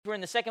We're in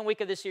the second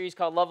week of this series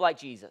called Love Like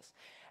Jesus.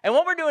 And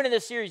what we're doing in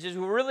this series is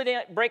we're really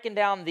breaking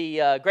down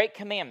the Great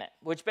Commandment,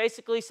 which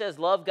basically says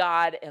love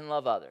God and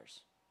love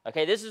others.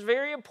 Okay, this is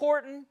very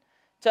important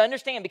to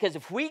understand, because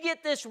if we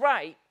get this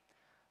right,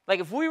 like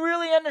if we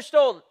really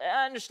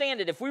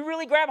understand it, if we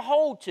really grab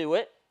hold to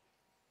it,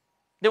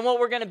 then what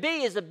we're going to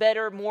be is a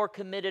better, more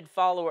committed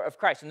follower of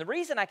Christ. And the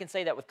reason I can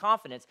say that with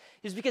confidence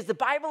is because the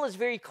Bible is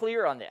very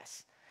clear on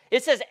this.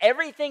 It says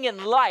everything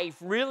in life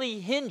really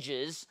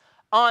hinges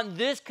on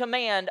this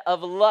command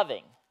of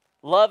loving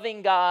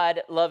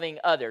God, loving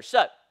others.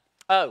 So,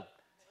 I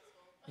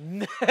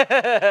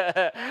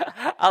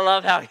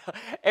love how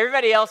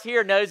everybody else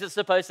here knows it's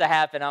supposed to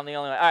happen. I'm the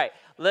only one. All right,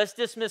 let's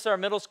dismiss our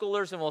middle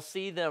schoolers and we'll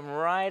see them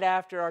right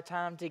after our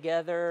time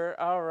together.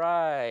 All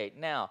right,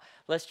 now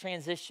let's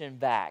transition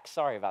back.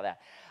 Sorry about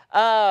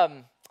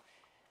that.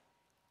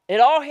 It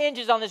all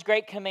hinges on this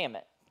great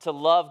commandment to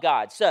love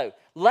God. So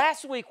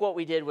last week what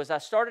we did was I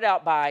started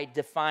out by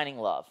defining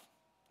love.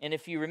 And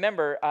if you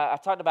remember, I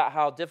talked about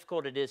how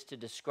difficult it is to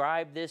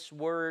describe this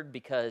word,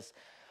 because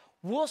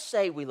we'll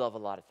say we love a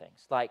lot of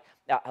things. Like,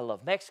 I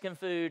love Mexican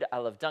food, I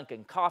love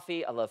Dunkin'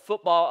 coffee, I love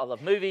football, I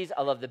love movies,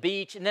 I love the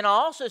beach. And then I'll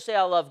also say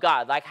I love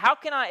God. Like, how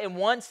can I in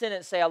one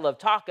sentence say I love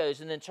tacos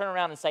and then turn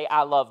around and say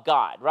I love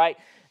God, right?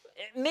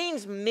 It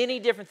means many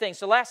different things.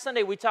 So last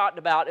Sunday we talked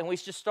about, and we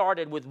just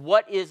started with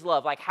what is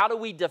love? Like, how do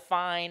we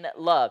define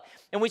love?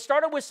 And we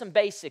started with some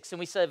basics, and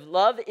we said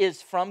love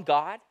is from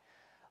God.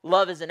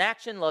 Love is an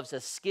action, love is a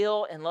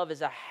skill, and love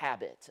is a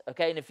habit,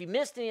 okay? And if you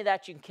missed any of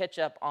that, you can catch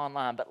up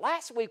online. But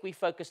last week, we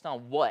focused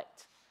on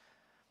what?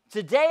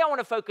 Today, I want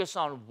to focus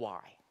on why.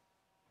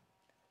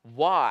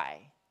 Why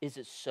is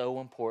it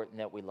so important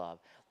that we love?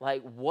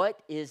 Like,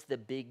 what is the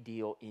big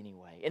deal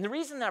anyway? And the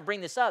reason I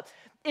bring this up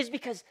is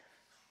because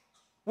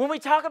when we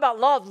talk about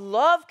love,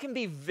 love can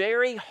be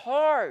very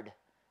hard.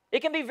 It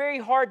can be very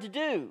hard to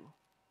do.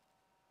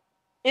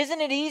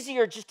 Isn't it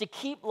easier just to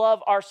keep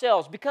love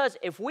ourselves? Because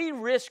if we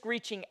risk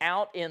reaching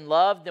out in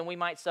love, then we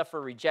might suffer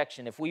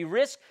rejection. If we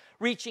risk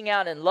reaching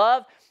out in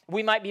love,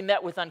 we might be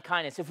met with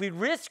unkindness. If we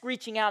risk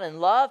reaching out in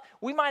love,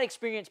 we might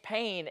experience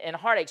pain and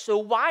heartache. So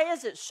why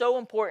is it so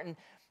important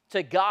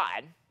to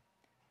God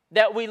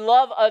that we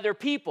love other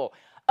people?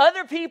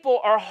 Other people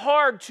are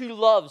hard to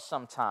love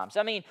sometimes.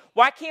 I mean,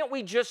 why can't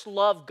we just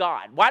love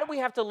God? Why do we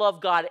have to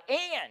love God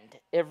and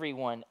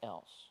everyone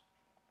else?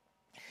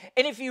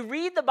 And if you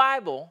read the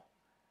Bible,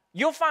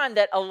 you'll find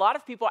that a lot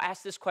of people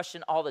ask this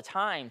question all the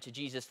time to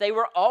Jesus. They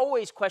were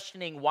always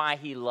questioning why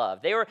he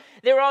loved. They were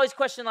always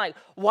questioning, like,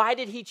 why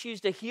did he choose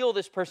to heal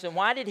this person?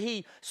 Why did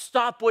he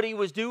stop what he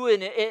was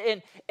doing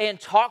and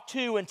talk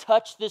to and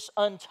touch this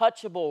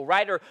untouchable,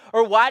 right?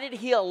 Or why did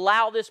he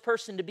allow this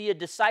person to be a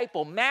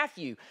disciple?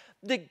 Matthew,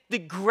 the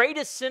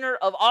greatest sinner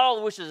of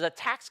all, which is a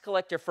tax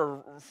collector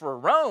for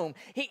Rome,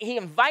 he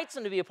invites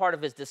them to be a part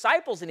of his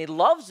disciples, and he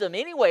loves them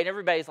anyway. And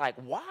everybody's like,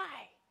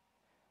 why?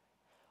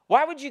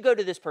 Why would you go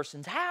to this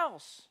person's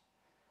house?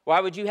 Why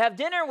would you have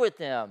dinner with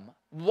them?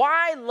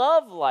 Why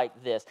love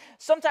like this?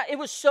 Sometimes it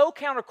was so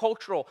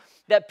countercultural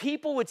that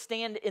people would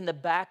stand in the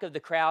back of the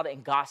crowd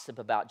and gossip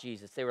about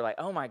Jesus. They were like,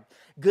 oh my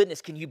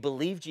goodness, can you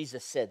believe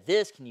Jesus said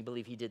this? Can you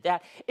believe he did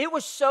that? It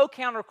was so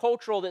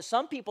countercultural that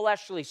some people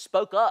actually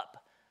spoke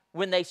up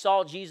when they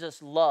saw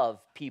Jesus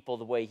love people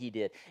the way he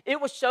did. It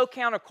was so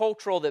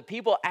countercultural that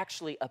people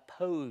actually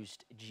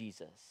opposed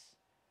Jesus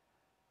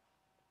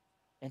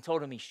and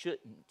told him he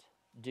shouldn't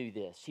do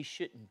this. He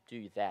shouldn't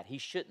do that. He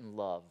shouldn't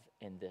love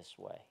in this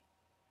way.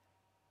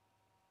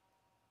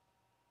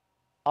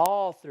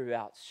 All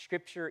throughout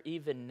Scripture,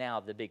 even now,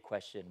 the big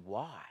question,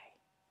 why?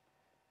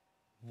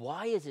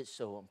 Why is it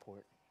so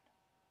important?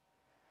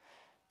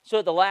 So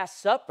at the Last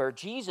Supper,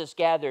 Jesus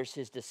gathers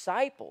his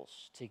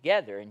disciples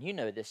together, and you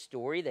know this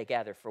story. They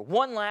gather for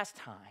one last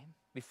time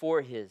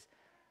before his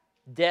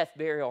death,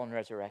 burial, and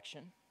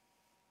resurrection.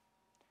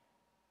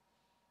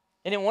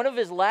 And in one of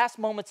his last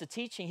moments of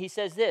teaching, he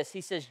says this. He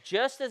says,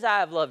 just as I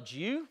have loved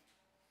you,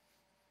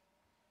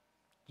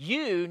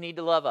 you need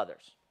to love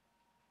others.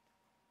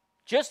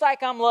 Just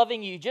like I'm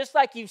loving you, just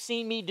like you've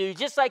seen me do,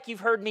 just like you've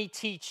heard me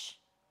teach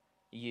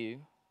you,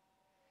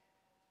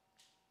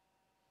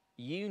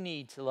 you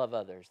need to love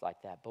others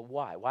like that. But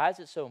why? Why is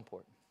it so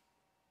important?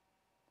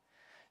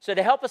 So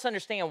to help us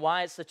understand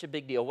why it's such a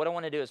big deal, what I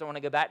want to do is I want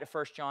to go back to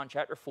 1 John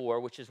chapter 4,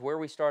 which is where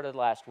we started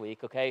last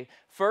week, okay?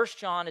 1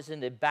 John is in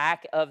the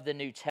back of the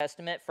New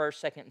Testament,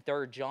 1st, 2nd, and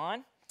 3rd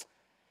John.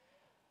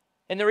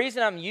 And the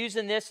reason I'm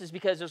using this is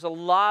because there's a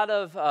lot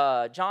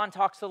of, John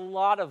talks a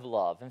lot of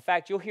love. In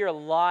fact, you'll hear a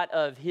lot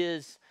of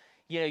his,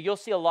 you'll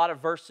see a lot of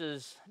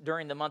verses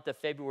during the month of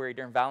February,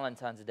 during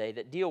Valentine's Day,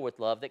 that deal with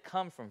love, that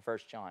come from 1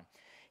 John.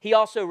 He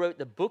also wrote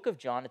the book of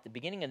John at the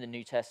beginning of the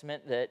New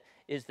Testament that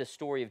is the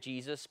story of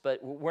Jesus,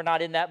 but we're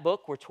not in that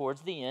book. We're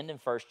towards the end in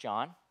 1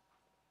 John.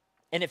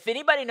 And if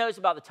anybody knows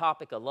about the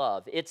topic of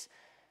love, it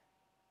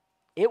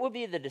would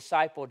be the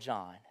disciple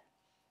John,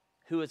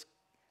 who is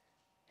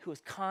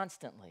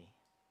constantly,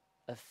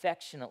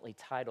 affectionately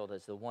titled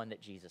as the one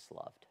that Jesus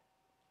loved.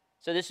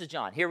 So this is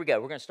John. Here we go.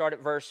 We're going to start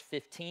at verse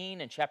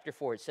 15 in chapter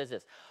 4. It says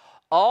this.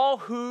 All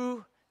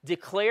who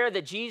declare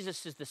that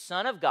Jesus is the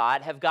Son of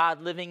God have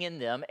God living in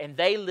them, and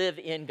they live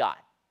in God.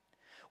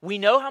 We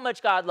know how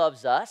much God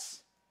loves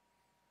us.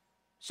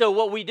 So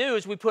what we do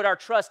is we put our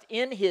trust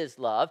in his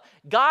love.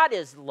 God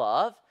is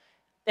love,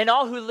 and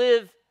all who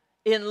live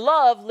in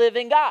love live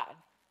in God,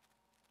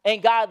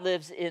 and God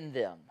lives in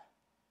them.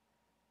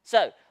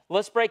 So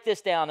let's break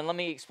this down, and let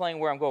me explain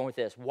where I'm going with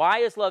this. Why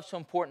is love so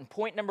important?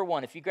 Point number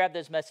one, if you grab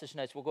those message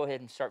notes, we'll go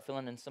ahead and start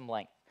filling in some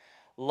blank.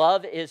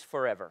 Love is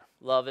forever.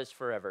 Love is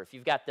forever. If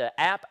you've got the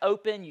app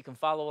open, you can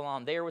follow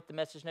along there with the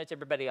message notes.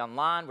 Everybody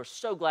online, we're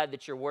so glad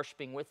that you're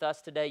worshiping with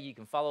us today. You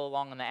can follow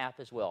along on the app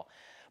as well.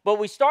 But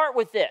we start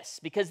with this,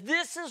 because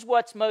this is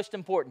what's most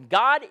important.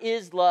 God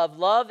is love.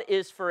 Love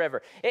is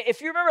forever. If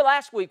you remember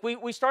last week,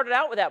 we started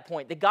out with that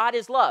point, that God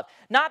is love.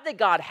 Not that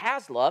God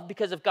has love,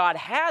 because if God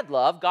had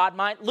love, God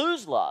might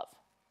lose love.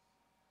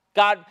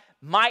 God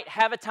might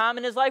have a time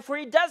in his life where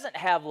he doesn't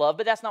have love,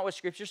 but that's not what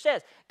Scripture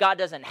says. God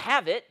doesn't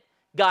have it.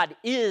 God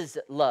is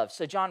love.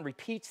 So John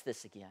repeats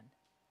this again.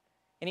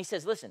 And he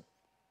says, listen,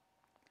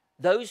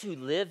 those who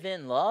live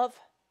in love,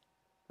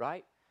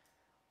 right?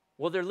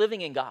 Well, they're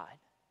living in God.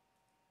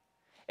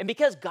 And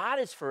because God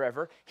is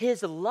forever,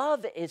 his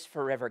love is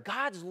forever.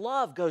 God's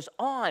love goes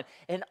on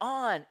and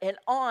on and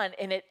on,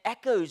 and it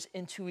echoes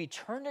into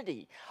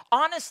eternity.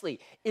 Honestly,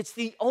 it's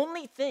one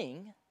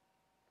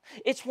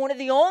of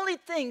the only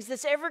things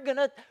that's ever going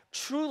to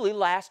truly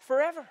last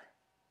forever.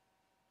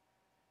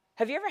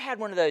 Have you ever had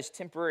one of those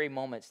temporary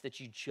moments that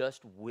you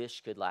just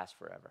wish could last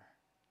forever,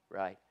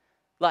 right?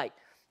 Like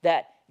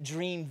that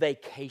dream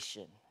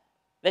vacation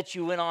that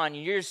you went on,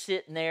 and you're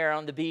sitting there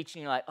on the beach,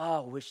 and you're like, oh,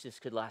 I wish this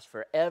could last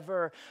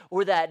forever.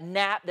 Or that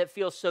nap that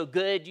feels so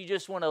good, you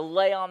just want to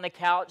lay on the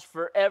couch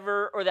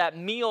forever. Or that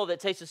meal that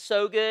tastes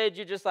so good,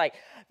 you're just like,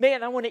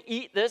 man, I want to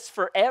eat this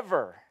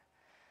forever.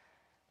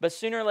 But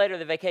sooner or later,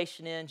 the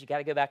vacation ends, you got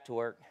to go back to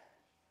work.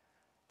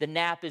 The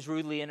nap is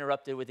rudely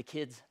interrupted with the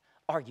kids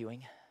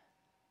arguing,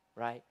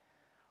 right?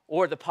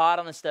 Or the pot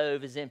on the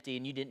stove is empty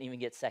and you didn't even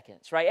get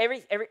seconds,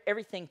 right?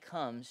 Everything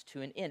comes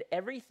to an end.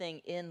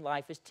 Everything in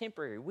life is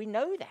temporary. We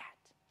know that.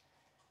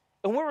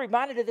 And we're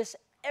reminded of this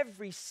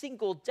every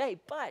single day.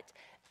 But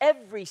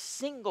every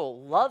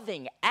single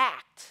loving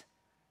act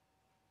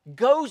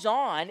goes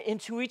on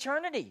into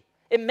eternity.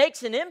 It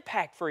makes an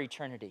impact for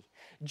eternity.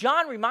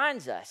 John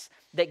reminds us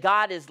that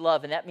God is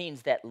love, and that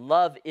means that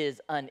love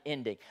is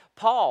unending.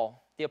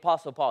 Paul, the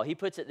Apostle Paul, he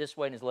puts it this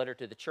way in his letter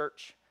to the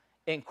church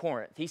in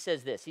Corinth. He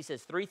says this. He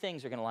says 3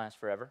 things are going to last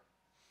forever.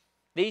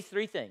 These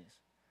 3 things: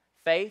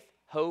 faith,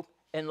 hope,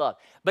 and love.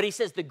 But he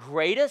says the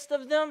greatest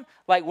of them,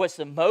 like what's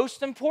the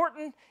most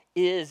important,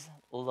 is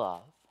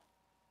love.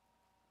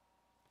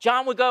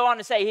 John would go on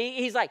to say,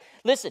 he's like,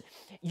 listen,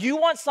 you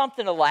want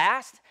something to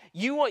last?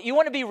 You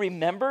want to be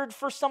remembered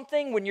for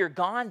something when you're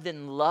gone?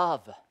 Then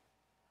love.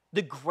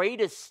 The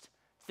greatest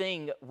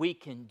thing we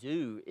can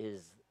do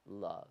is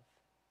love.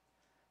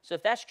 So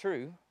if that's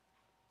true,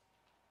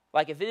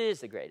 like if it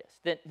is the greatest,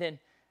 then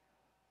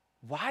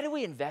why do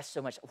we invest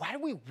so much? Why do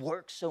we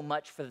work so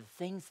much for the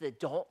things that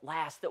don't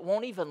last, that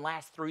won't even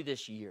last through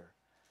this year?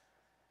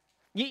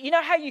 You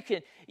know how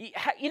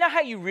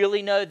you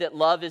really know that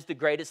love is the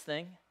greatest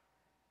thing?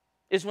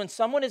 Is when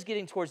someone is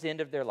getting towards the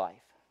end of their life,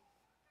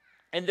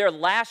 and their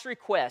last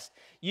request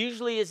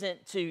usually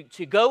isn't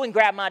to go and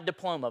grab my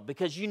diploma,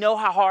 because you know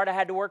how hard I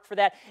had to work for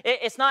that.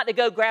 It's not to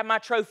go grab my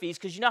trophies,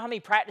 because you know how many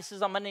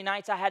practices on Monday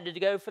nights I had to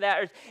go for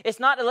that.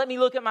 It's not to let me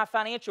look at my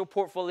financial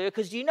portfolio,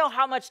 because you know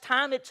how much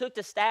time it took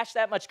to stash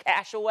that much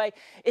cash away.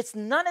 It's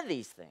none of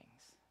these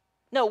things.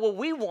 No, what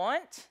we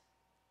want,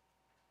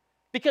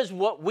 because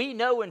what we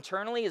know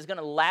internally is going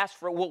to last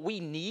for what we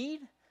need,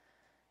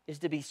 is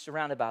to be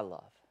surrounded by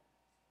love.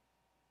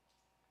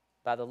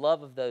 By the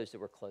love of those that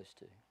we're close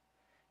to.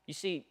 You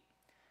see,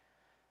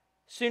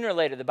 sooner or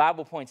later, the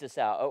Bible points this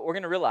out. We're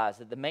going to realize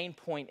that the main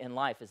point in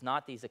life is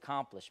not these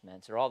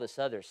accomplishments or all this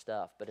other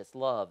stuff, but it's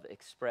love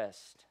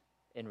expressed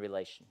in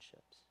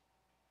relationships.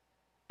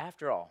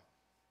 After all,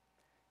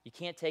 you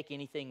can't take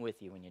anything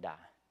with you when you die.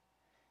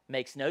 It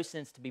makes no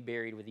sense to be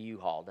buried with a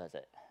U-Haul, does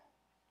it?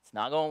 It's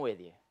not going with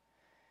you.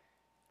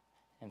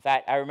 In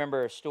fact, I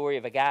remember a story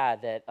of a guy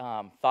that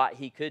thought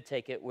he could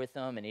take it with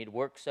him, and he'd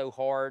worked so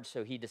hard,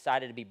 so he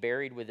decided to be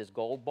buried with his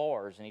gold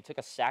bars, and he took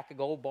a sack of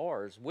gold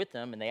bars with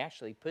him, and they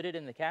actually put it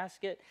in the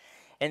casket.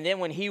 And then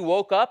when he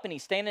woke up and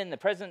he's standing in the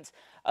presence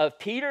of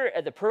Peter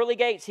at the pearly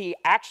gates, he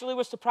actually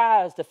was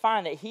surprised to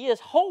find that he is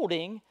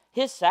holding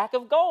his sack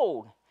of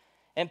gold.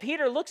 And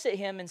Peter looks at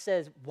him and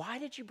says, "Why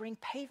did you bring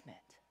pavement?"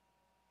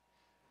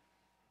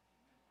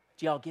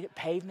 Do y'all get it?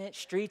 Pavement,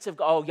 streets of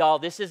gold. Oh, y'all,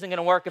 this isn't going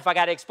to work if I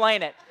got to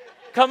explain it.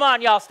 Come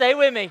on, y'all, stay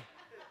with me.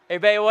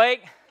 Everybody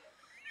awake?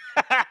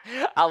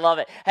 I love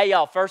it. Hey,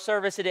 y'all, first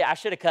service, I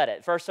should have cut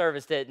it. First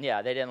service didn't,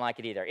 they didn't like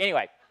it either.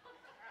 Anyway,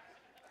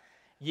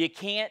 you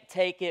can't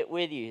take it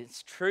with you.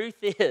 The truth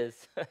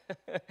is,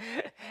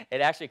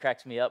 it actually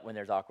cracks me up when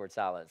there's awkward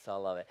silence, so I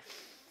love it.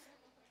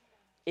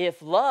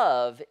 If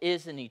love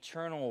is an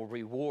eternal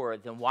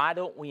reward, then why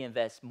don't we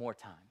invest more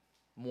time,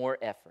 more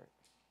effort?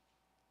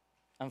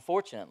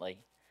 Unfortunately,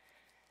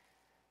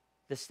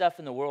 the stuff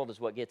in the world is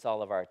what gets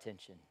all of our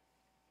attention.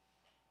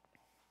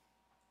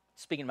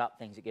 Speaking about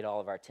things that get all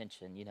of our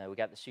attention, we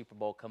got the Super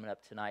Bowl coming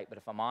up tonight, but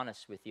if I'm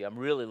honest with you, I'm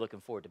really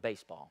looking forward to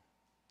baseball.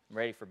 I'm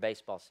ready for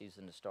baseball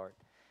season to start.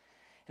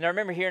 And I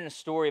remember hearing a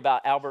story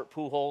about Albert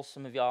Pujols.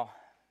 Some of y'all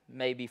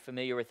may be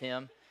familiar with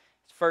him.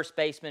 He's first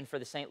baseman for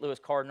the St. Louis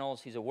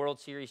Cardinals. He's a World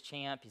Series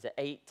champ. He's an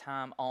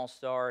 8-time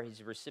All-Star. He's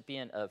a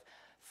recipient of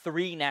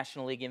 3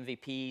 National League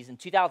MVPs. In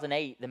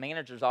 2008, the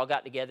managers all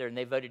got together and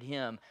they voted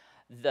him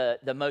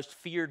the most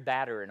feared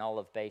batter in all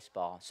of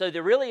baseball. So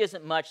there really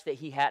isn't much that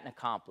he hadn't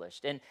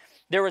accomplished. And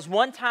there was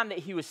one time that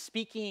he was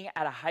speaking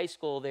at a high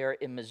school there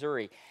in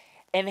Missouri,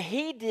 and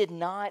he did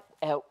not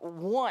at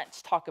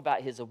once talk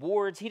about his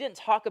awards. He didn't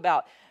talk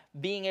about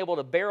being able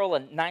to barrel a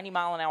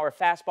 90-mile-an-hour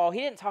fastball. He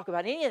didn't talk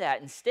about any of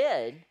that.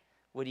 Instead,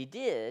 what he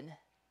did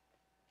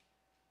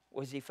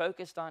was he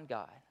focused on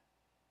God.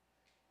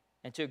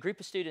 And to a group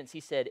of students, he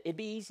said, it'd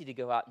be easy to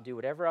go out and do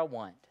whatever I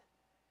want.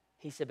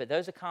 He said, but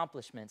those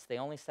accomplishments, they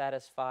only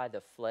satisfy the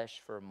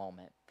flesh for a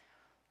moment.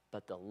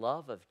 But the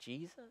love of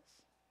Jesus,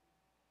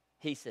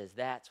 he says,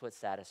 that's what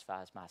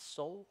satisfies my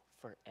soul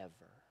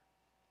forever.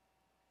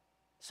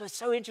 So it's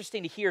so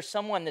interesting to hear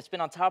someone that's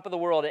been on top of the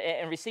world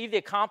and receive the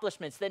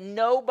accomplishments that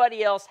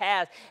nobody else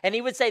has. And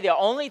he would say the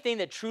only thing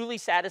that truly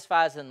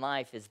satisfies in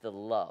life is the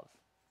love.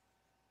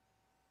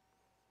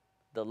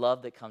 The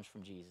love that comes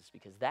from Jesus,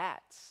 because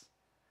that's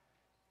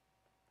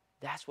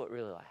what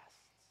really lasts.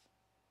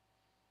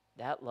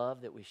 That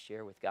love that we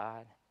share with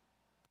God,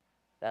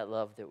 that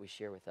love that we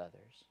share with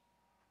others,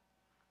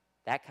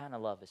 that kind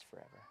of love is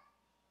forever.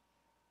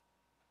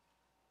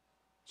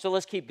 So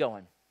let's keep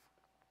going.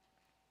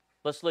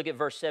 Let's look at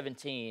verse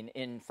 17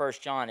 in 1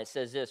 John. It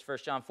says this, 1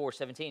 John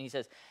 4:17. He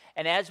says,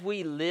 and as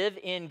we live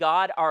in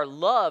God, our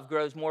love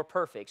grows more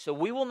perfect. So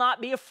we will not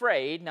be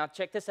afraid. Now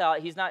check this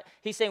out.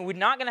 He's saying we're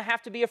not going to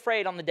have to be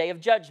afraid on the day of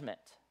judgment.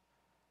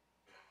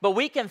 But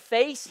we can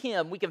face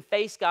him, we can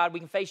face God, we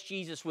can face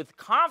Jesus with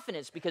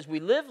confidence because we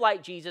live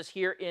like Jesus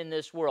here in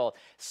this world.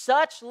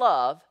 Such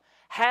love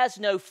has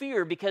no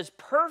fear, because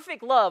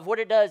perfect love, what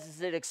it does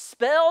is it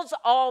expels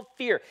all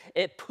fear.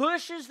 It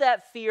pushes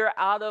that fear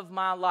out of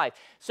my life.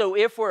 So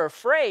if we're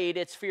afraid,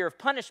 it's fear of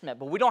punishment.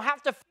 But we don't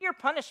have to fear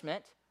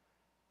punishment.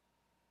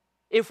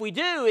 If we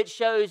do, it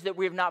shows that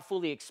we have not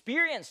fully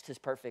experienced his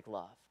perfect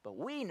love. But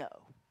we know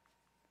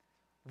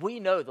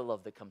the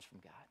love that comes from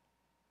God.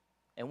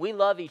 And we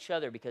love each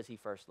other because he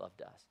first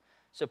loved us.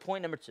 So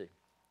point number 2.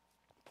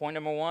 Point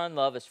number 1,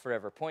 love is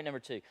forever. Point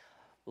number 2,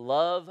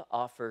 love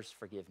offers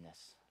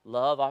forgiveness.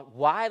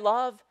 Why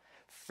love?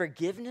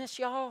 Forgiveness,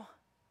 y'all.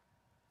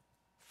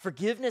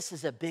 Forgiveness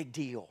is a big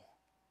deal.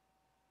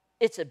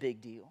 It's a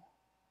big deal.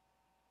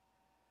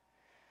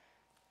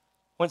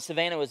 When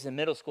Savannah was in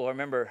middle school, I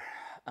remember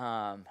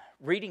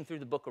reading through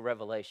the book of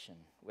Revelation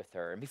with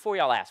her. And before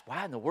y'all ask,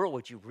 why in the world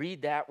would you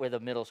read that with a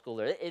middle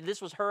schooler?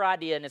 This was her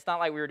idea, and it's not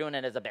like we were doing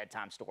it as a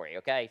bedtime story,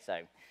 okay?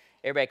 So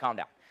everybody calm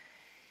down.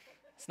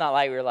 It's not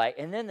like we were like,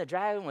 and then the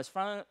dragon was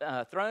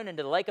thrown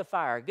into the lake of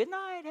fire. Good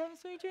night, have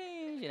sweet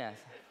dreams.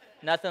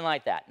 Nothing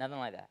like that. Nothing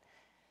like that.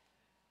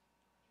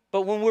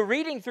 But when we're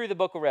reading through the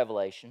book of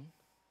Revelation,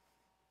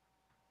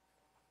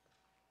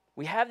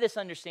 we have this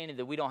understanding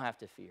that we don't have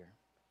to fear.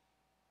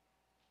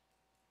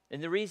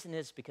 And the reason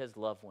is because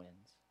love wins.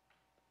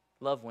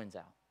 Love wins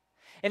out.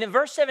 And in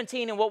verse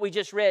 17, in what we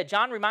just read,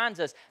 John reminds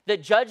us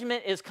that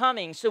judgment is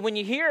coming. So when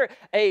you hear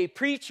a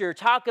preacher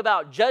talk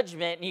about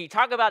judgment and you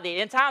talk about the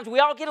end times, we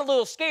all get a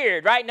little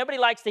scared, right? Nobody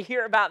likes to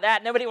hear about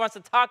that. Nobody wants to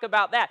talk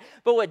about that.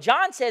 But what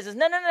John says is,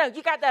 no,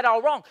 you got that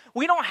all wrong.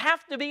 We don't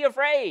have to be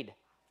afraid.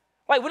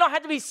 Like, we don't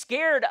have to be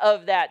scared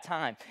of that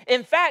time.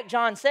 In fact,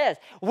 John says,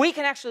 we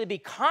can actually be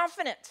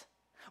confident.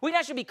 We can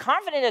actually be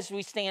confident as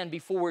we stand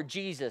before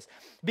Jesus,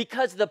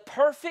 because the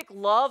perfect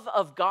love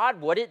of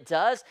God, what it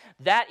does,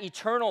 that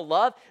eternal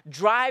love,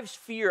 drives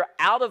fear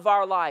out of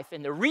our life.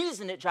 And the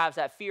reason it drives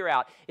that fear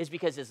out is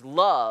because his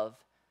love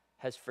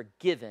has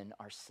forgiven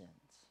our sins.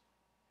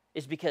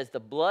 It's because the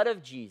blood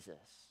of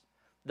Jesus,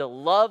 the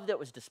love that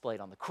was displayed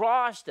on the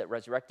cross, that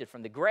resurrected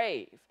from the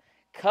grave,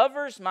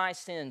 covers my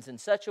sins in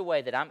such a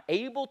way that I'm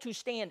able to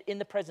stand in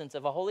the presence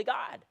of a holy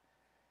God.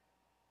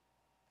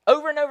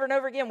 Over and over and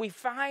over again, we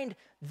find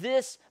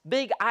this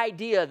big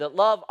idea that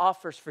love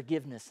offers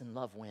forgiveness and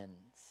love wins.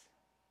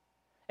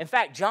 In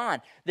fact,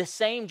 John, the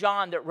same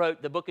John that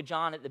wrote the book of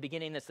John at the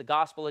beginning, that's the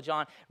Gospel of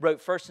John, wrote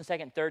 1st and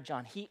 2nd and 3rd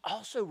John, he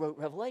also wrote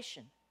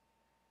Revelation.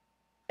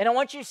 And I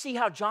want you to see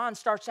how John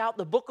starts out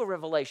the book of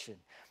Revelation.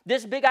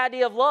 This big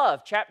idea of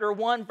love, chapter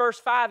 1, verse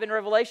 5 in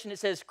Revelation, it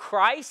says,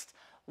 Christ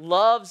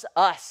loves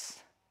us.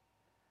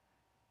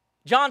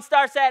 John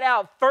starts that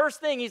out.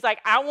 First thing, he's like,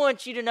 I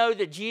want you to know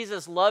that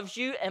Jesus loves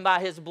you, and by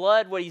his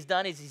blood, what he's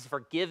done is he's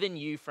forgiven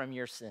you from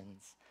your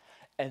sins.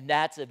 And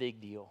that's a big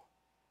deal,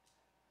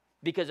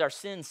 because our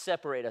sins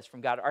separate us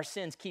from God. Our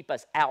sins keep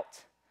us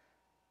out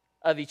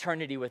of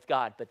eternity with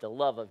God, but the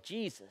love of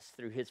Jesus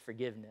through his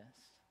forgiveness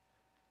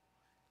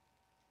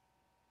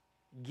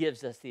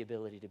gives us the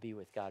ability to be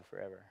with God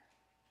forever.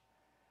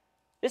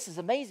 This is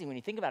amazing when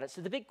you think about it.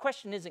 So the big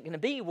question isn't going to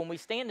be when we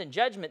stand in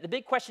judgment, the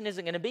big question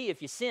isn't going to be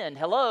if you sinned.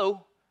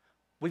 Hello,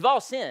 we've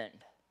all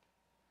sinned.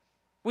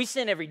 We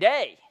sin every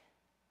day.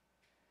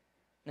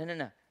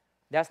 No.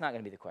 That's not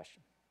going to be the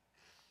question.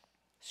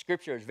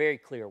 Scripture is very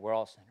clear. We're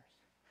all sinners.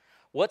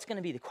 What's going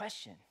to be the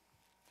question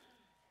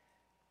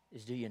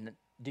is do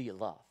you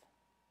love?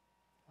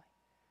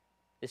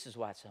 This is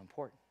why it's so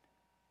important.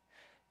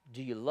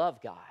 Do you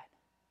love God?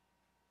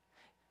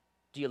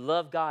 Do you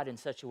love God in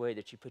such a way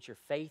that you put your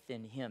faith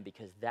in Him,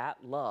 because that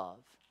love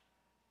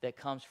that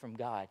comes from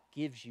God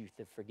gives you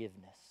the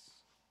forgiveness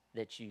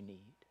that you need?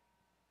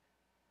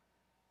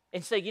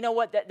 And so, you know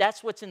what?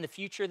 That's what's in the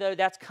future, though.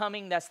 That's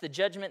coming. That's the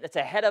judgment that's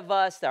ahead of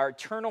us, our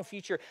eternal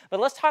future. But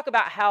let's talk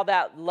about how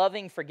that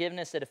loving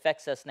forgiveness, it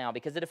affects us now,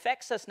 because it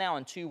affects us now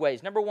in two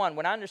ways. Number one,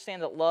 when I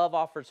understand that love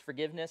offers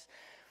forgiveness,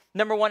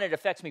 number one, it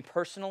affects me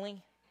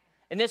personally.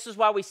 And this is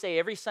why we say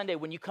every Sunday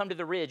when you come to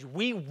the Ridge,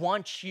 we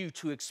want you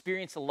to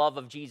experience the love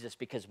of Jesus,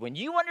 because when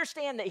you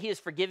understand that He has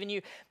forgiven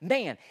you,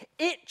 man,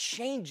 it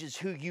changes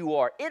who you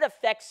are. It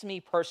affects me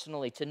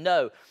personally to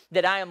know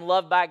that I am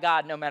loved by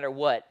God no matter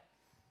what,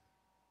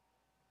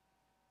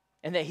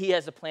 and that He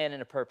has a plan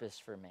and a purpose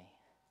for me.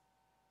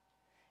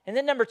 And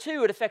then number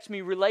two, it affects me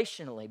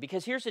relationally,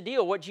 because here's the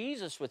deal. What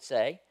Jesus would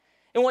say,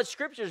 and what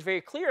Scripture is very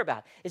clear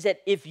about, is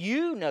that if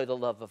you know the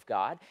love of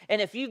God,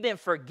 and if you've been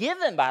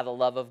forgiven by the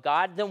love of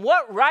God, then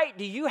what right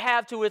do you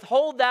have to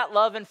withhold that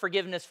love and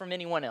forgiveness from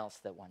anyone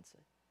else that wants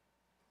it?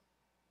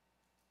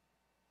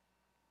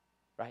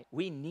 Right?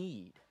 We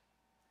need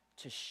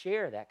to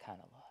share that kind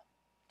of love,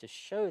 to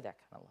show that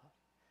kind of love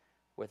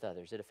with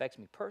others. It affects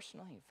me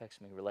personally, it affects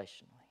me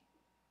relationally.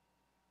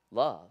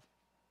 Love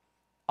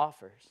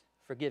offers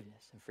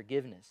forgiveness, and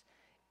forgiveness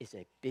is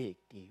a big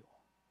deal.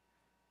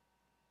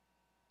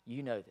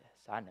 You know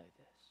this. I know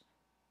this.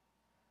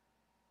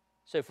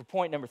 So for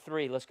point number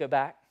 3, let's go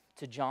back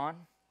to John.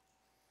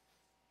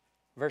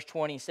 Verse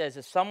 20 says,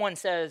 if someone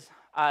says,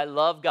 I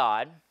love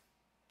God,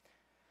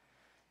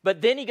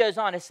 but then he goes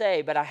on to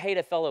say, but I hate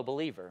a fellow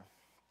believer,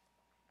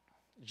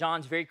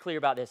 John's very clear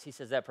about this. He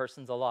says that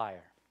person's a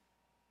liar.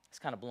 It's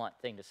kind of a blunt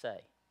thing to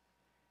say.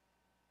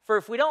 For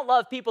if we don't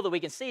love people that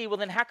we can see, well,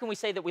 then how can we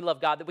say that we love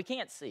God that we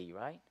can't see,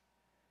 right?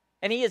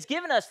 And He has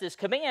given us this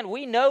command.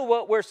 We know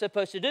what we're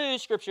supposed to do.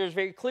 Scripture is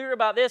very clear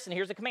about this, and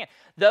here's the command.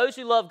 Those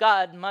who love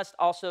God must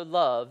also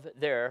love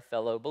their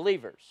fellow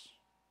believers.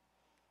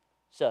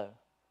 So,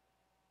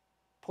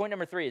 point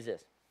number 3 is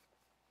this.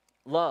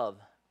 Love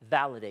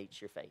validates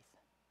your faith.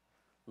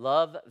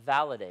 Love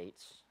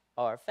validates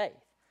our faith.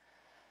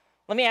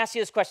 Let me ask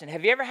you this question.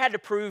 Have you ever had to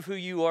prove who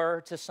you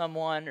are to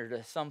someone or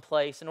to some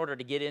place in order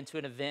to get into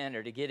an event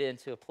or to get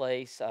into a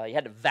place? You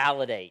had to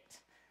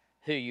validate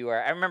who you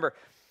are. I remember,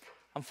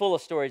 I'm full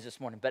of stories this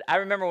morning, but I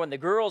remember when the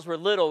girls were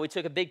little, we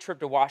took a big trip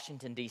to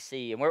Washington,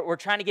 D.C., and we're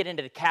trying to get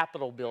into the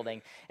Capitol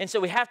building. And so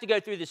we have to go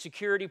through the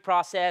security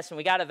process, and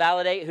we got to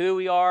validate who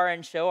we are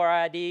and show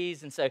our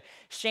IDs. And so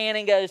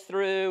Shannon goes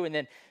through, and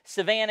then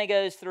Savannah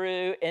goes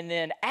through, and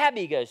then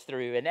Abby goes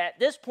through. And at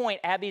this point,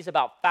 Abby's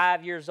about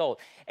 5 years old.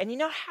 And you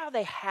know how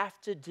they have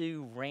to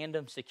do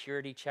random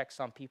security checks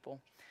on people?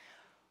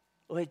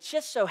 Well, it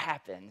just so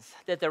happens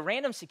that the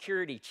random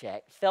security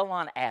check fell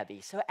on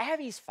Abby. So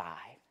Abby's 5.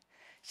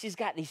 She's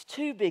got these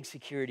 2 big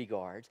security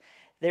guards.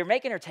 They're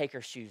making her take her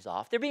shoes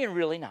off. They're being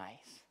really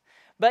nice.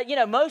 But, you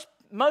know,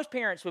 most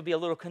parents would be a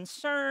little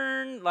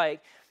concerned.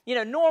 Like, you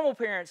know, normal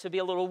parents would be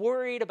a little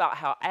worried about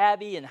how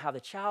Abby and how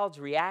the child's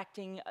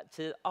reacting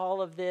to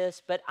all of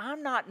this. But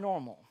I'm not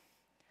normal.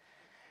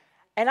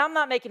 And I'm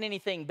not making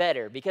anything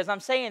better, because I'm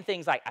saying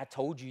things like, I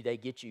told you they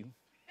get you.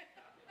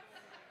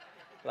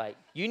 Like,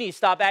 you need to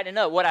stop acting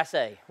up. What'd I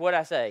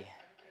say?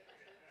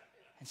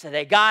 And so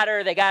they got her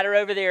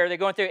over there, they're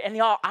going through. And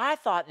y'all, I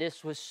thought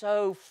this was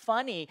so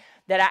funny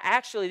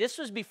that this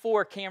was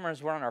before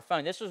cameras were on our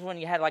phone. This was when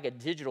you had like a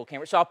digital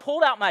camera. So I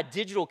pulled out my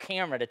digital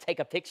camera to take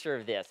a picture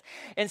of this.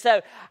 And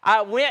so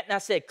I went and I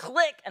said,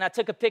 click, and I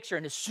took a picture.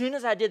 And as soon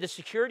as I did, the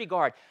security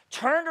guard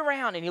turned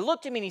around and he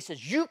looked at me and he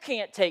says, you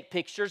can't take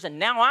pictures, and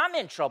now I'm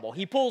in trouble.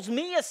 He pulls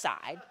me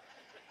aside.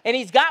 And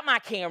he's got my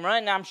camera,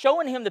 and I'm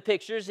showing him the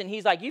pictures, and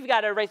he's like, you've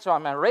got to erase. So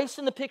I'm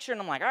erasing the picture,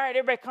 and I'm like, all right,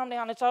 everybody calm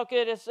down. It's all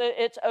good.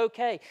 It's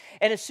okay.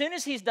 And as soon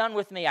as he's done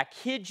with me, I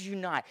kid you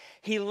not,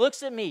 he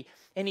looks at me,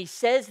 and he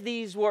says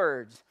these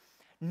words,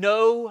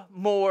 no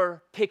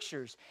more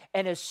pictures.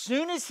 And as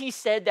soon as he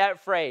said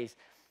that phrase,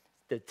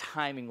 the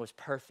timing was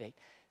perfect.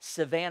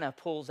 Savannah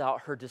pulls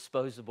out her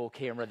disposable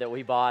camera that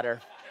we bought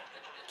her.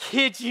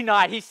 Kid you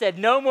not. He said,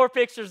 no more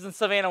pictures, and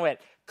Savannah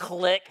went,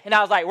 click. And I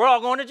was like, we're all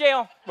going to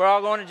jail. We're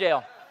all going to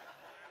jail.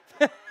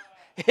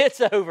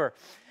 It's over.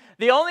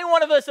 The only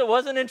one of us that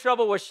wasn't in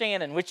trouble was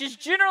Shannon, which is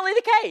generally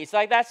the case.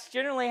 Like, that's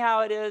generally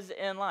how it is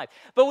in life.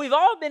 But we've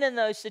all been in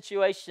those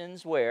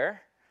situations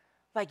where,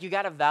 like, you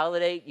got to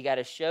validate, you got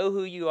to show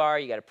who you are,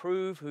 you got to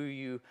prove who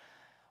you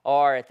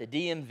are at the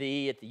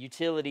DMV, at the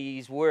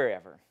utilities,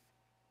 wherever.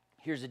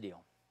 Here's the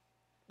deal.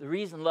 The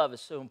reason love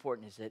is so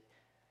important is that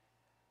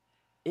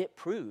it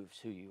proves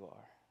who you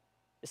are.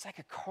 It's like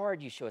a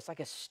card you show. It's like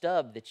a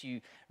stub that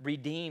you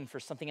redeem for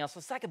something else.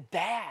 It's like a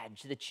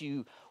badge that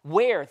you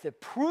wear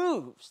that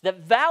proves,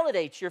 that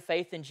validates your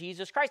faith in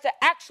Jesus Christ, that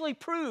actually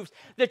proves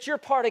that you're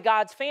part of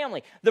God's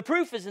family. The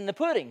proof is in the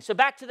pudding. So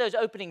back to those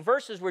opening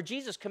verses where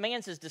Jesus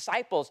commands his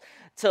disciples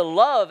to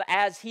love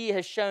as he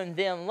has shown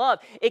them love.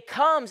 It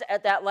comes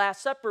at that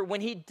Last Supper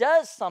when he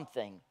does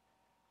something.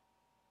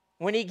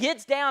 When he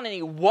gets down and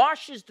he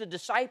washes the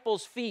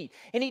disciples' feet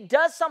and he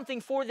does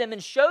something for them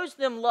and shows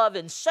them love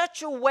in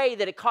such a way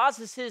that it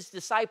causes his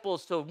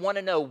disciples to want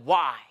to know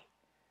why.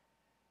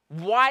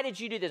 Why did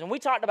you do this? And we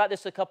talked about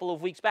this a couple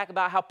of weeks back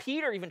about how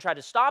Peter even tried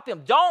to stop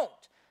him.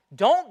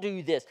 Don't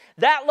do this.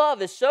 That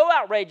love is so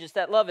outrageous.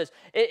 That love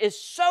is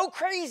so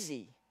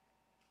crazy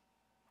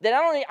that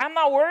I'm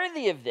not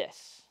worthy of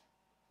this.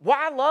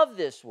 Why love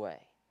this way?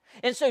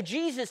 And so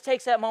Jesus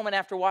takes that moment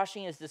after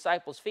washing his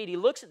disciples' feet. He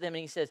looks at them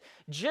and he says,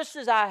 just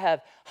as I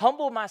have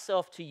humbled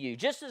myself to you,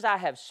 just as I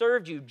have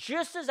served you,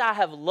 just as I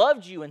have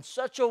loved you in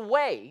such a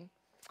way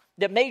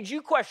that made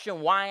you question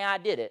why I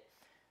did it,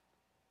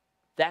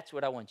 that's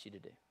what I want you to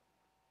do.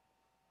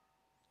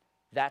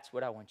 That's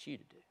what I want you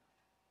to do.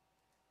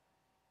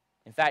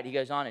 In fact, he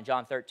goes on in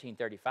John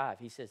 13:35.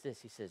 He says this.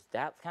 He says,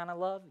 that kind of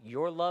love,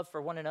 your love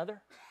for one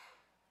another,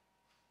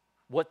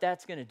 what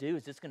that's going to do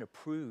is it's going to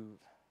prove.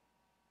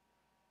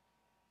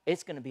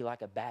 It's going to be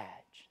like a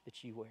badge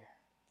that you wear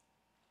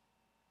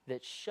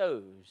that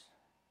shows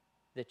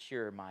that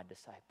you're my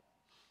disciple.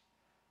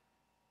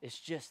 It's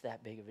just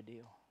that big of a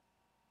deal.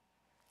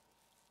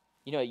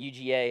 You know, at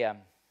UGA,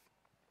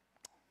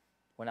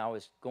 when I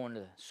was going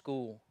to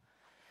school,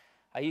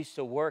 I used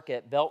to work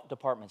at Belk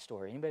Department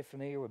Store. Anybody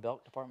familiar with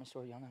Belk Department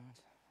Store? Y'all know?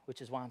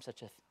 Which is why I'm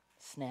such a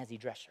snazzy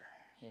dresser,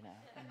 you know.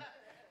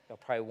 You're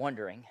probably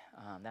wondering.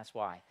 That's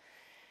why.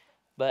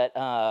 But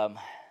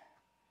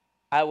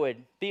I would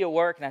be at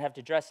work and I'd have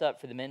to dress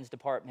up for the men's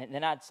department.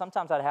 And then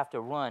sometimes I'd have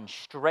to run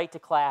straight to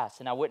class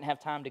and I wouldn't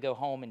have time to go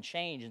home and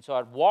change. And so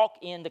I'd walk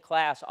into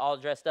class all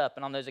dressed up.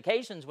 And on those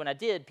occasions when I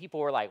did, people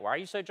were like, why are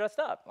you so dressed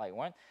up? Like,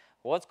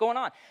 what's going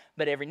on?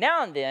 But every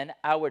now and then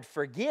I would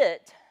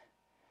forget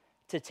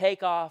to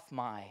take off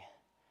my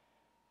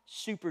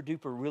super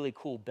duper really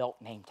cool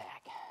Belk name tag.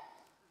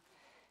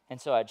 And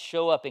so I'd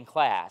show up in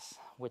class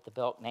with the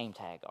Belk name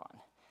tag on.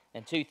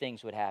 And two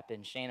things would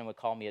happen. Shannon would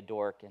call me a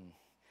dork and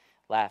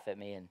laugh at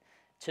me. And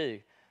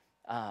two,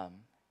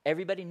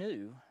 everybody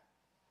knew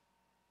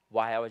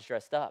why I was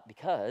dressed up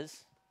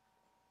because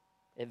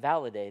it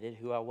validated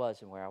who I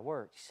was and where I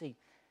worked. You see,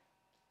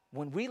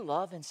 when we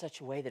love in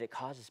such a way that it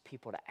causes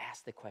people to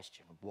ask the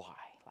question, why?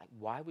 Like,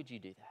 why would you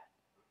do that?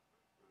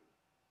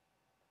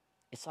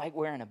 It's like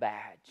wearing a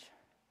badge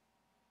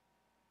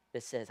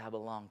that says, I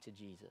belong to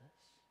Jesus.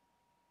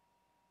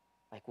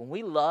 Like when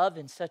we love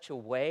in such a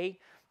way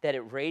that it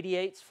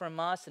radiates from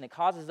us and it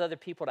causes other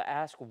people to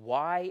ask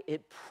why,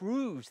 it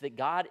proves that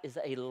God is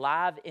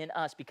alive in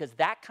us because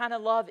that kind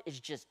of love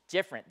is just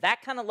different.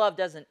 That kind of love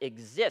doesn't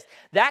exist.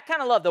 That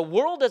kind of love, the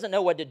world doesn't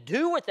know what to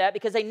do with that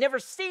because they never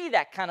see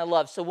that kind of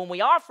love. So when we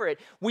offer it,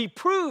 we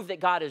prove that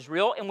God is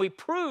real and we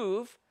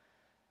prove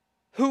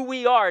who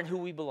we are and who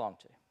we belong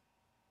to.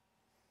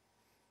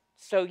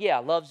 So yeah,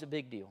 love's a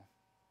big deal.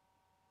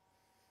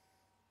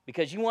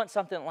 Because you want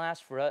something that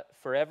lasts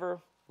forever,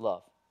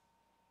 love.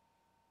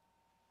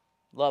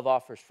 Love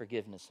offers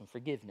forgiveness, and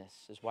forgiveness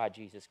is why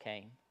Jesus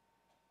came.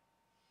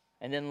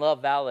 And then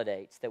love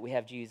validates that we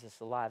have Jesus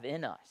alive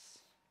in us,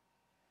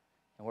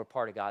 and we're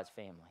part of God's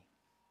family.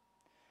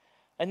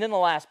 And then the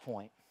last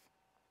point,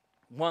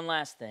 one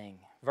last thing,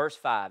 verse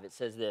 5, it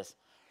says this.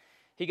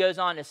 He goes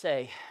on to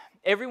say,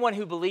 everyone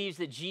who believes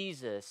that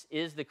Jesus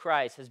is the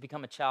Christ has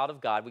become a child of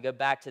God. We go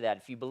back to that.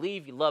 If you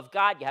believe, you love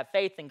God, you have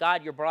faith in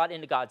God, you're brought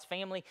into God's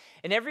family.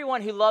 And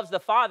everyone who loves the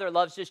Father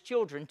loves his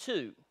children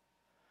too.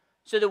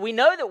 So that we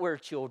know that we're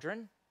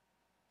children,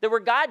 that we're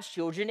God's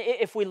children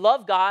if we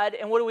love God.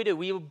 And what do?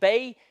 We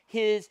obey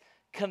his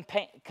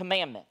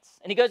commandments.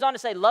 And he goes on to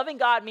say, loving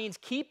God means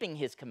keeping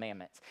his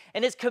commandments.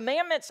 And his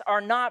commandments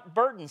are not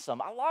burdensome.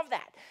 I love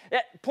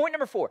that. Point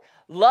number 4,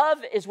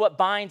 love is what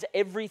binds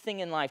everything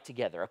in life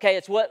together, okay?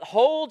 It's what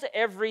holds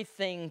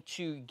everything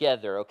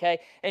together, okay?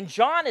 And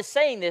John is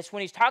saying this when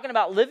he's talking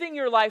about living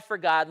your life for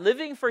God,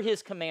 living for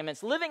his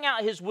commandments, living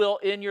out his will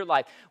in your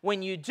life.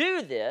 When you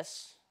do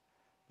this,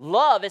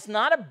 love, it's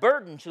not a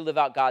burden to live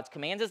out God's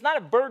commands. It's not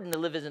a burden to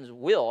live in his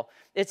will.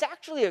 It's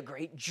actually a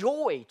great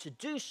joy to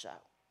do so.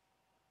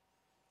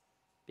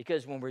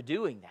 Because when we're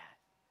doing that,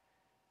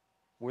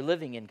 we're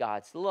living in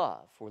God's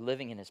love. We're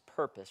living in his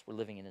purpose. We're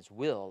living in his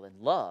will. And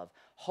love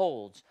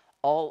holds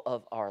all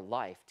of our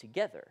life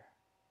together.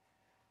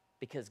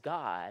 Because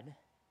God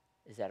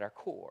is at our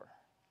core.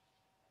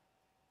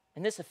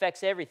 And this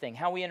affects everything.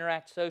 How we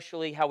interact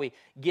socially, how we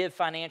give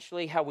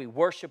financially, how we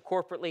worship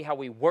corporately, how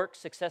we work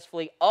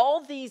successfully.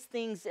 All these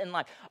things in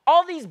life.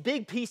 All these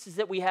big pieces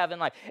that we have in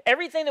life.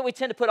 Everything that we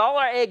tend to put all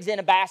our eggs in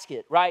a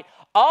basket, right?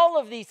 All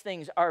of these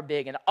things are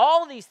big. And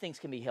all of these things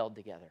can be held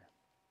together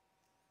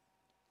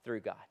through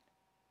God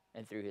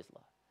and through his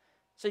love.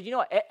 So you know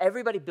what?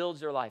 Everybody builds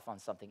their life on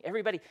something.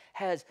 Everybody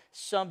has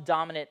some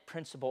dominant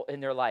principle in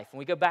their life. And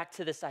we go back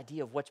to this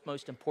idea of what's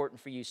most important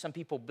for you. Some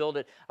people build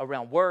it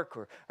around work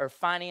or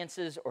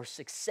finances or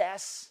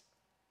success.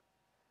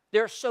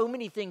 There are so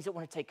many things that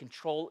want to take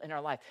control in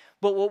our life.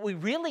 But what we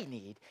really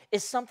need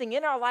is something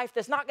in our life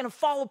that's not going to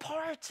fall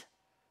apart.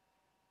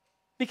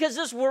 Because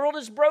this world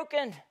is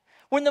broken.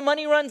 When the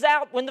money runs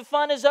out, when the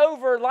fun is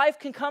over, life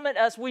can come at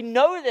us. We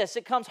know this.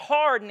 It comes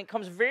hard and it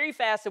comes very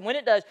fast. And when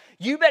it does,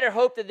 you better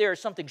hope that there is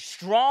something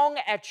strong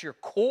at your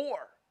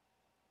core.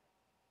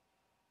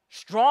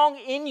 Strong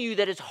in you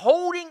that is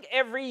holding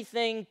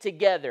everything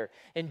together.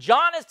 And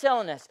John is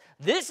telling us,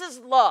 this is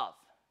love,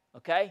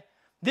 okay?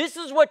 This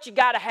is what you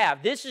got to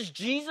have. This is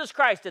Jesus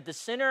Christ at the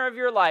center of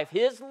your life.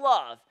 His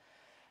love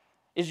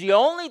is the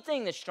only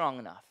thing that's strong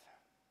enough.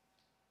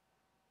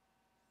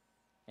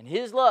 And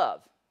His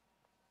love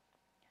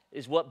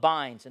is what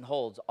binds and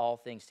holds all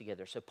things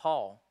together. So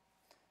Paul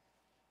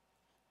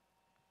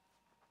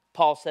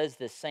says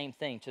this same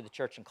thing to the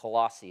church in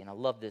Colossae, and I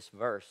love this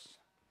verse.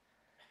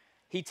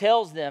 He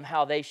tells them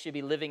how they should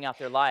be living out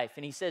their life,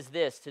 and he says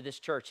this to this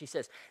church. He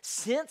says,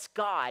 since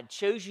God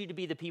chose you to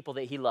be the people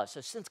that He loves,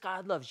 so since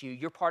God loves you,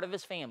 you're part of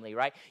His family,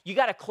 right? You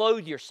got to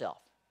clothe yourself.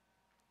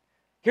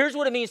 Here's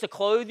what it means to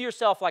clothe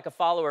yourself like a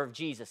follower of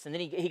Jesus. And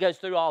then he goes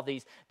through all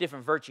these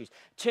different virtues.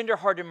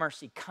 Tender-hearted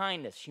mercy,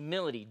 kindness,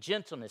 humility,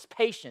 gentleness,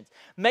 patience.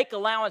 Make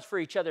allowance for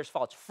each other's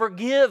faults.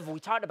 Forgive. We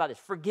talked about this.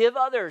 Forgive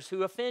others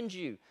who offend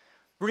you.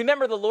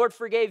 Remember, the Lord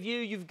forgave you.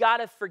 You've got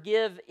to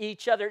forgive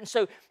each other. And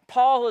so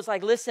Paul is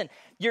like, listen,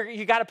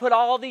 you got to put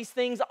all these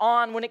things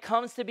on when it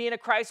comes to being a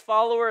Christ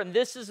follower. And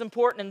this is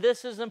important, and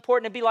this is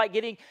important. It'd be like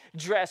getting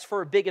dressed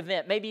for a big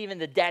event. Maybe even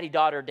the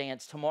daddy-daughter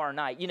dance tomorrow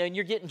night. You know, and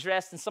you're getting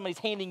dressed, and somebody's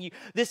handing you,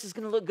 this is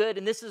going to look good,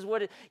 and this is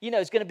what,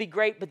 it's going to be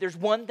great. But there's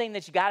one thing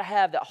that you got to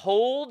have that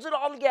holds it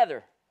all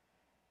together,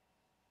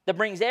 that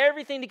brings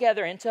everything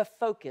together into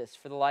focus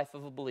for the life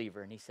of a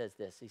believer. And he says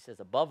this. He says,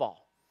 above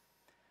all,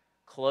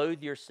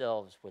 clothe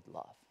yourselves with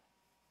love.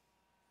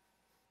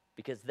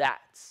 Because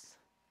that's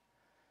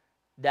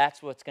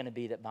what's going to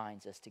be that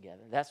binds us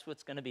together. That's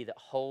what's going to be that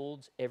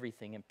holds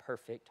everything in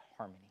perfect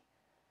harmony.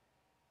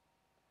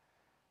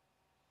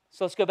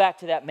 So let's go back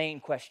to that main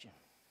question.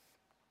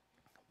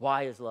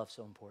 Why is love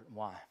so important?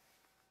 Why?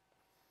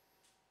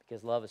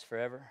 Because love is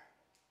forever.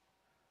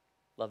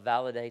 Love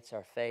validates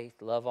our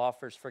faith. Love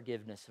offers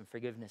forgiveness, and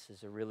forgiveness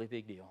is a really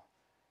big deal.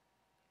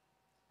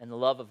 And the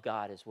love of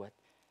God is what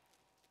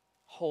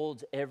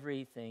holds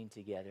everything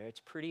together.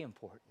 It's pretty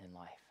important in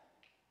life.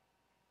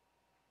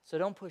 So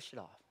don't push it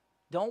off.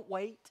 Don't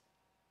wait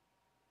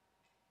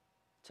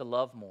to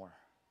love more.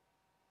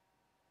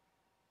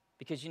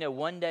 Because,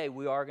 one day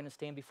we are going to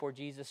stand before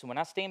Jesus. And when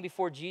I stand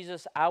before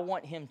Jesus, I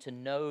want Him to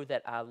know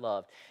that I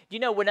loved.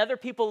 When other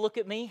people look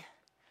at me,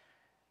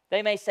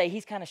 they may say,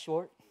 he's kind of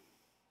short.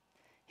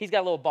 He's got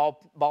a little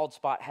bald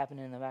spot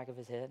happening in the back of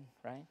his head,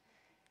 right?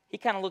 He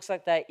kind of looks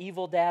like that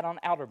evil dad on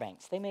Outer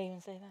Banks. They may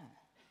even say that.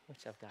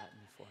 Which I've gotten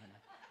before.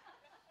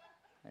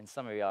 And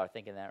some of y'all are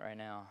thinking that right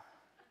now.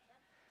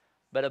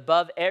 But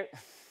above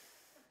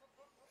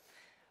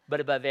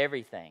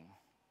everything,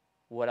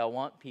 what I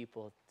want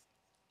people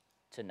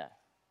to know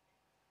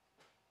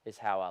is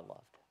how I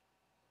loved.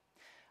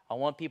 I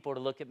want people to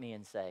look at me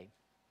and say,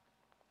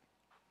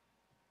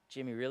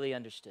 Jimmy really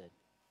understood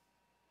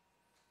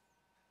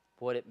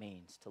what it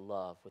means to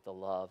love with the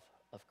love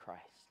of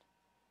Christ.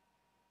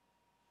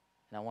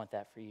 And I want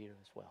that for you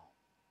as well.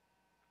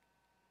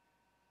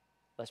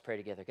 Let's pray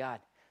together. God,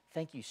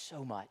 thank you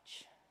so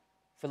much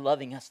for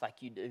loving us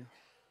like you do.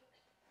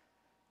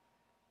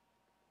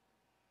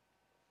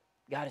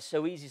 God, it's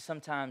so easy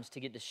sometimes to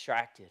get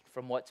distracted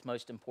from what's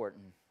most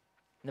important.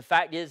 And the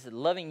fact is that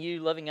loving you,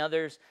 loving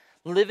others,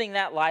 living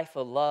that life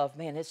of love,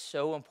 man, it's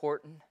so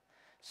important.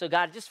 So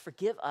God, just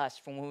forgive us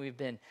from when we've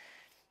been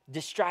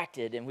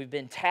distracted and we've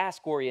been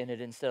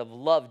task-oriented instead of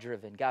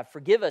love-driven. God,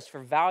 forgive us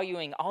for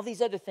valuing all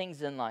these other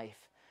things in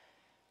life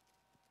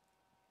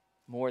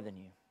more than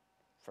you.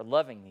 For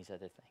loving these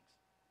other things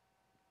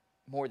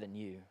more than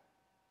you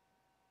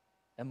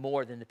and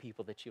more than the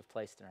people that you've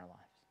placed in our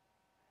lives.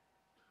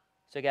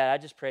 So God, I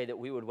just pray that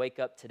we would wake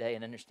up today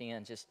and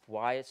understand just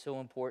why it's so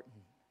important.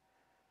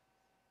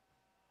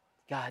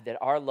 God, that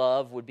our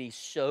love would be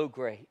so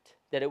great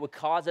that it would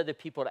cause other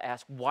people to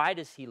ask, why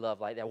does he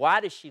love like that? Why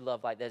does she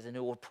love like that? And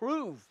it will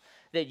prove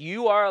that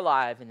you are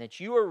alive and that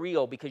you are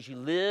real because you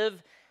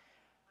live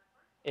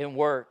and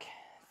work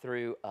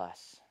through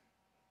us.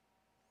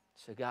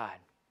 So God,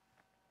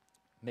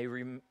 may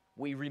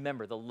we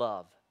remember the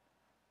love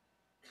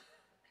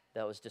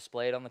that was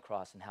displayed on the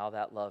cross and how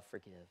that love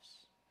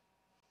forgives.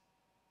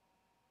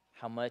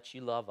 How much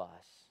you love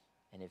us.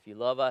 And if you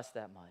love us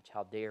that much,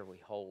 how dare we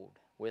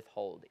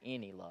withhold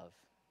any love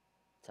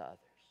to others.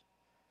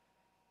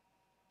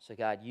 So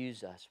God,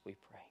 use us, we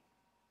pray.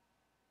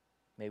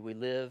 May we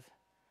live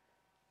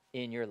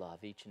in your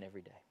love each and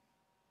every day.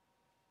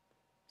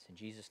 It's in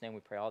Jesus' name we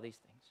pray all these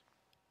things.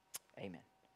 Amen.